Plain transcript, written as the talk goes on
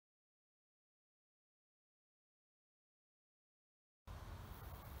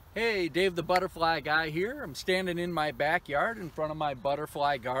Hey, Dave the Butterfly Guy here. I'm standing in my backyard in front of my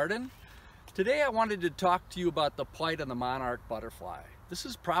butterfly garden. Today I wanted to talk to you about the plight of the monarch butterfly. This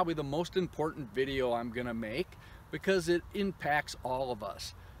is probably the most important video I'm going to make because it impacts all of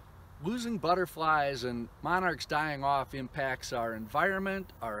us. Losing butterflies and monarchs dying off impacts our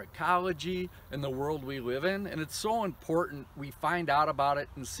environment, our ecology, and the world we live in, and it's so important we find out about it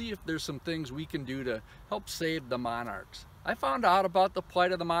and see if there's some things we can do to help save the monarchs. I found out about the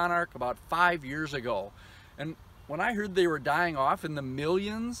plight of the monarch about 5 years ago, and when I heard they were dying off in the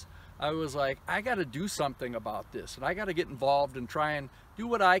millions, I was like, I got to do something about this, and I got to get involved and try and do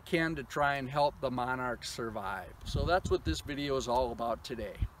what I can to try and help the monarchs survive. So that's what this video is all about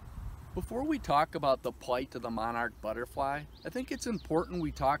today. Before we talk about the plight of the monarch butterfly, I think it's important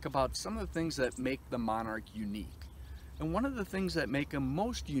we talk about some of the things that make the monarch unique. And one of the things that make them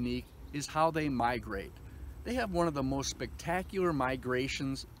most unique is how they migrate. They have one of the most spectacular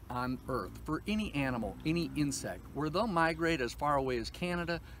migrations on Earth for any animal, any insect, where they'll migrate as far away as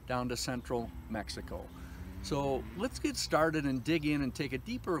Canada down to central Mexico. So let's get started and dig in and take a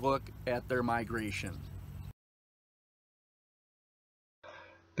deeper look at their migration.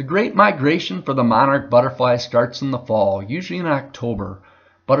 The Great Migration for the monarch butterfly starts in the fall, usually in October.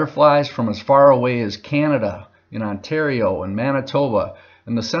 Butterflies from as far away as Canada, in Ontario and Manitoba,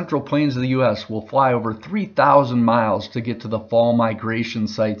 and the central plains of the U.S. will fly over 3,000 miles to get to the fall migration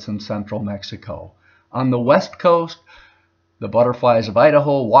sites in central Mexico. On the west coast, the butterflies of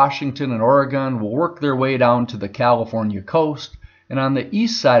Idaho, Washington, and Oregon will work their way down to the California coast, and on the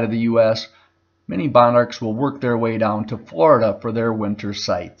east side of the U.S., many monarchs will work their way down to Florida for their winter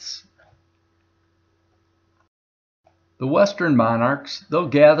sites. The western monarchs, they'll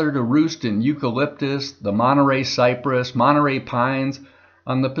gather to roost in eucalyptus, the Monterey cypress, Monterey pines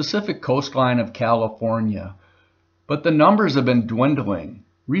on the Pacific coastline of California. But the numbers have been dwindling.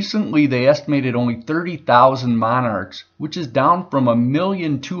 Recently, they estimated only 30,000 monarchs, which is down from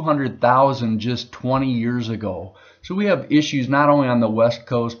 1,200,000 just 20 years ago. So we have issues not only on the west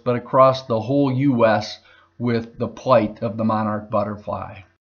coast, but across the whole U.S. with the plight of the monarch butterfly.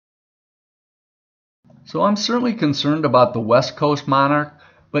 So I'm certainly concerned about the west coast monarch,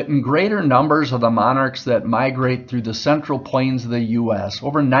 but in greater numbers of the monarchs that migrate through the central plains of the U.S.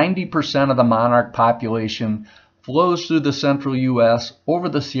 Over 90% of the monarch population flows through the central U.S. over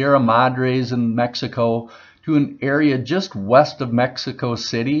the Sierra Madres in Mexico to an area just west of Mexico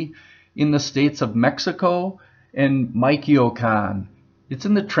City in the states of Mexico and Michoacan. It's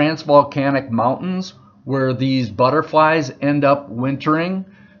in the transvolcanic mountains where these butterflies end up wintering.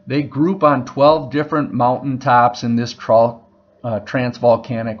 They group on 12 different mountaintops in this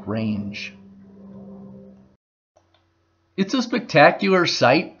transvolcanic range. It's a spectacular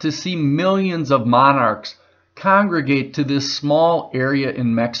sight to see millions of monarchs congregate to this small area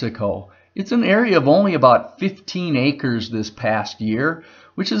in Mexico. It's an area of only about 15 acres this past year,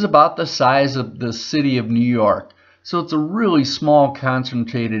 which is about the size of the city of New York. So it's a really small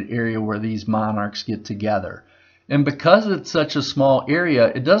concentrated area where these monarchs get together. And because it's such a small area,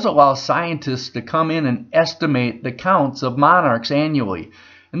 it does allow scientists to come in and estimate the counts of monarchs annually.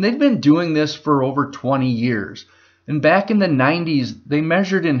 And they've been doing this for over 20 years. And back in the 90s, they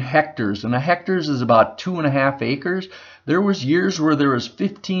measured in hectares, and a hectares is about 2.5 acres. There was years where there was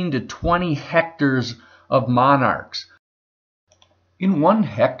 15 to 20 hectares of monarchs. In 1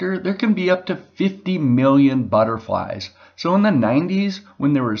 hectare, there can be up to 50 million butterflies. So in the 90s,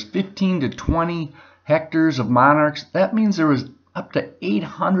 when there was 15 to 20 hectares of monarchs, that means there was up to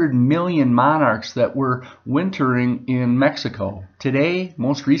 800 million monarchs that were wintering in Mexico. Today,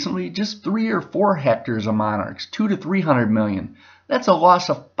 most recently, just 3 or 4 hectares of monarchs, 2 to 300 million. That's a loss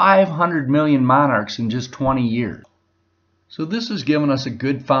of 500 million monarchs in just 20 years. So this has given us a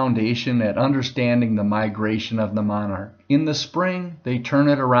good foundation at understanding the migration of the monarch. In the spring, they turn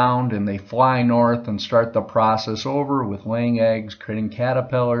it around and they fly north and start the process over with laying eggs, creating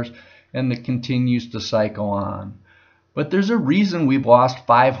caterpillars, and it continues to cycle on. But there's a reason we've lost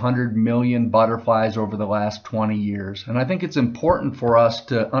 500 million butterflies over the last 20 years. And I think it's important for us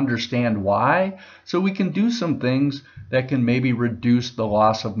to understand why, so we can do some things that can maybe reduce the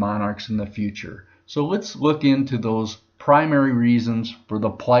loss of monarchs in the future. So let's look into those primary reasons for the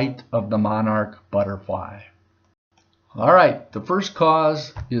plight of the monarch butterfly. All right, the first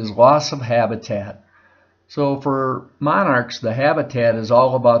cause is loss of habitat. So for monarchs, the habitat is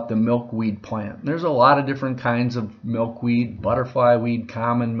all about the milkweed plant. There's a lot of different kinds of milkweed, butterfly weed,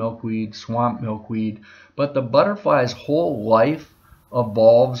 common milkweed, swamp milkweed, but the butterfly's whole life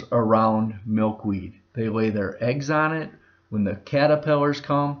evolves around milkweed. They lay their eggs on it. When the caterpillars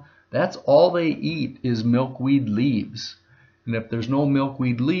come, that's all they eat is milkweed leaves. And if there's no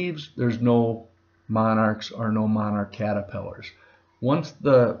milkweed leaves, there's no monarchs or no monarch caterpillars. Once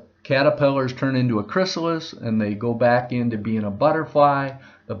the caterpillars turn into a chrysalis and they go back into being a butterfly,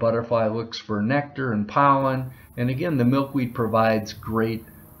 the butterfly looks for nectar and pollen, and again the milkweed provides great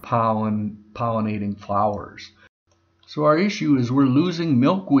pollinating flowers. So our issue is we're losing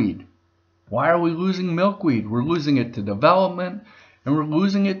milkweed. Why are we losing milkweed? We're losing it to development, and we're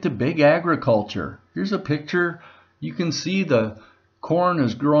losing it to big agriculture. Here's a picture. You can see the corn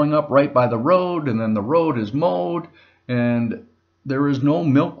is growing up right by the road, and then the road is mowed, and there is no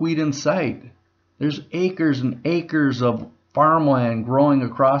milkweed in sight. There's acres and acres of farmland growing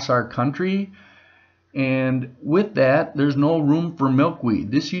across our country, and with that, there's no room for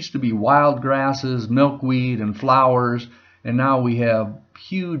milkweed. This used to be wild grasses, milkweed, and flowers, and now we have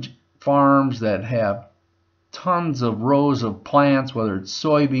huge farms that have tons of rows of plants, whether it's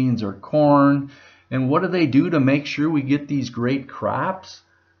soybeans or corn. And what do they do to make sure we get these great crops?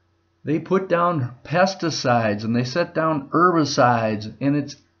 They put down pesticides and they set down herbicides, and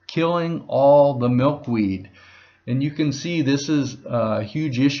it's killing all the milkweed. And you can see this is a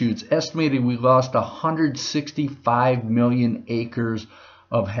huge issue. It's estimated we lost 165 million acres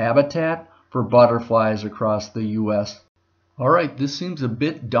of habitat for butterflies across the U.S. All right, this seems a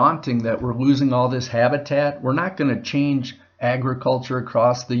bit daunting that we're losing all this habitat. We're not going to change agriculture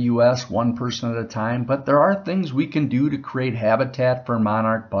across the U.S. one person at a time, but there are things we can do to create habitat for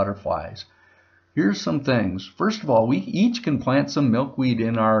monarch butterflies. Here's some things. First of all, we each can plant some milkweed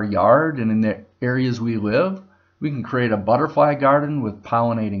in our yard and in the areas we live. We can create a butterfly garden with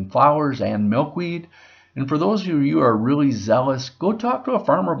pollinating flowers and milkweed. And for those of you who are really zealous, go talk to a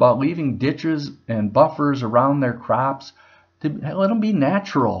farmer about leaving ditches and buffers around their crops to let them be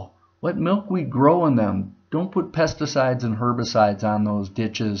natural. Let milkweed grow in them. Don't put pesticides and herbicides on those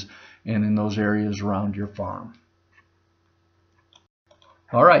ditches and in those areas around your farm.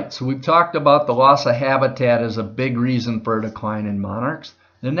 All right, so we've talked about the loss of habitat as a big reason for a decline in monarchs.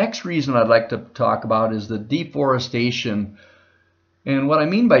 The next reason I'd like to talk about is the deforestation. And what I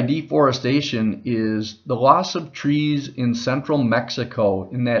mean by deforestation is the loss of trees in central Mexico,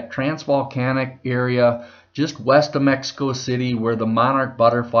 in that transvolcanic area just west of Mexico City where the monarch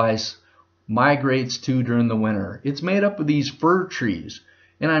butterflies migrates to during the winter. It's made up of these fir trees.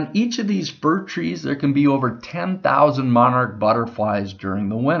 And on each of these fir trees, there can be over 10,000 monarch butterflies during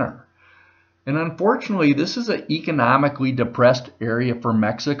the winter. And unfortunately, this is an economically depressed area for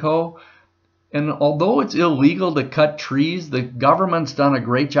Mexico. And although it's illegal to cut trees, the government's done a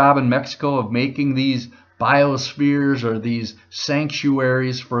great job in Mexico of making these biospheres or these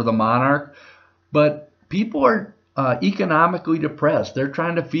sanctuaries for the monarch. But people are economically depressed. They're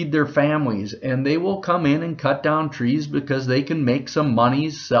trying to feed their families, and they will come in and cut down trees because they can make some money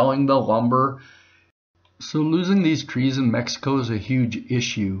selling the lumber. So losing these trees in Mexico is a huge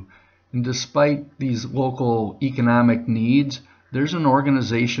issue. And despite these local economic needs, there's an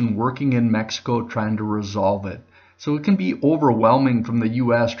organization working in Mexico trying to resolve it. So it can be overwhelming from the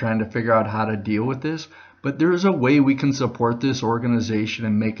U.S. trying to figure out how to deal with this, but there is a way we can support this organization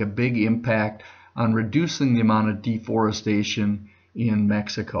and make a big impact on reducing the amount of deforestation in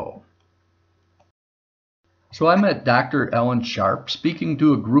Mexico. So I met Dr. Ellen Sharp speaking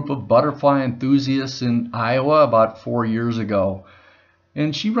to a group of butterfly enthusiasts in Iowa about 4 years ago.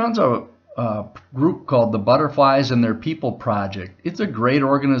 And she runs a group called the Butterflies and Their People Project. It's a great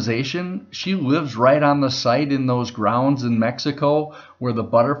organization. She lives right on the site in those grounds in Mexico where the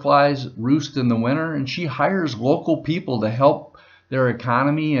butterflies roost in the winter, and she hires local people to help their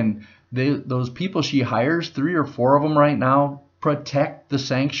economy, and those people she hires, 3 or 4 of them right now, protect the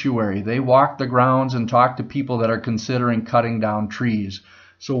sanctuary. They walk the grounds and talk to people that are considering cutting down trees.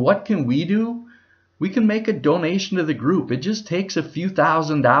 So what can we do? We can make a donation to the group. It just takes a few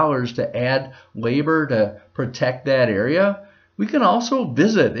 $1,000s to add labor to protect that area. We can also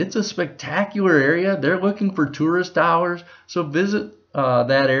visit. It's a spectacular area. They're looking for tourist dollars, so visit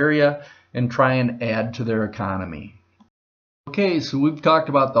that area and try and add to their economy. Okay, so we've talked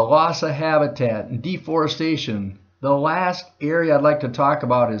about the loss of habitat and deforestation. The last area I'd like to talk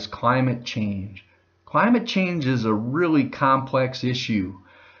about is climate change. Climate change is a really complex issue.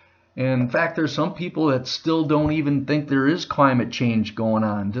 And in fact, there's some people that still don't even think there is climate change going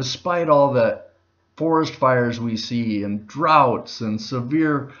on, despite all the forest fires we see and droughts and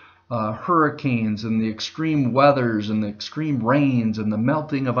severe hurricanes and the extreme weathers and the extreme rains and the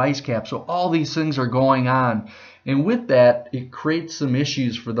melting of ice caps. So all these things are going on. And with that, it creates some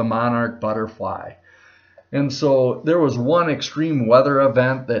issues for the monarch butterfly. And so there was one extreme weather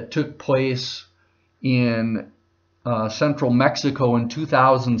event that took place in central Mexico in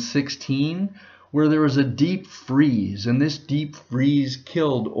 2016, where there was a deep freeze, and this deep freeze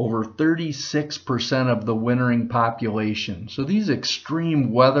killed over 36% of the wintering population. So these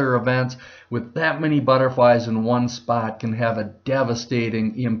extreme weather events with that many butterflies in one spot can have a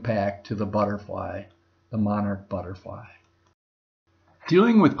devastating impact to the butterfly, the monarch butterfly.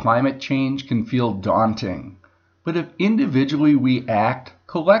 Dealing with climate change can feel daunting, but if individually we act,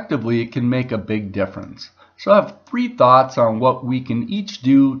 collectively it can make a big difference. So I have 3 thoughts on what we can each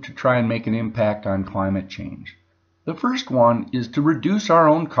do to try and make an impact on climate change. The first one is to reduce our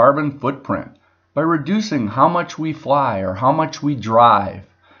own carbon footprint by reducing how much we fly or how much we drive.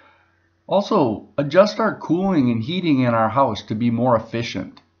 Also, adjust our cooling and heating in our house to be more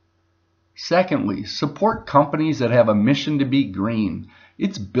efficient. Secondly, support companies that have a mission to be green.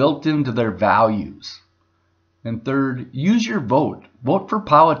 It's built into their values. And third, use your vote. Vote for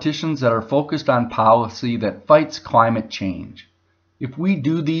politicians that are focused on policy that fights climate change. If we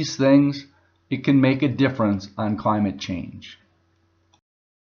do these things, it can make a difference on climate change.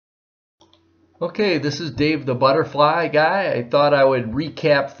 Okay, this is Dave the Butterfly Guy. I thought I would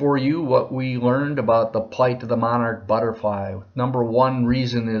recap for you what we learned about the plight of the monarch butterfly. Number 1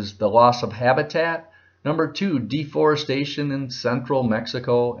 reason is the loss of habitat. Number 2, deforestation in central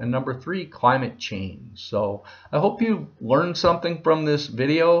Mexico. And number 3, climate change. So I hope you learned something from this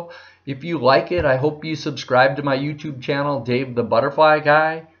video. If you like it, I hope you subscribe to my YouTube channel, Dave the Butterfly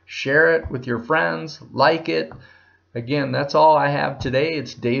Guy. Share it with your friends. Like it. Again, that's all I have today.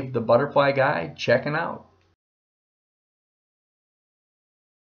 It's Dave the Butterfly Guy checking out.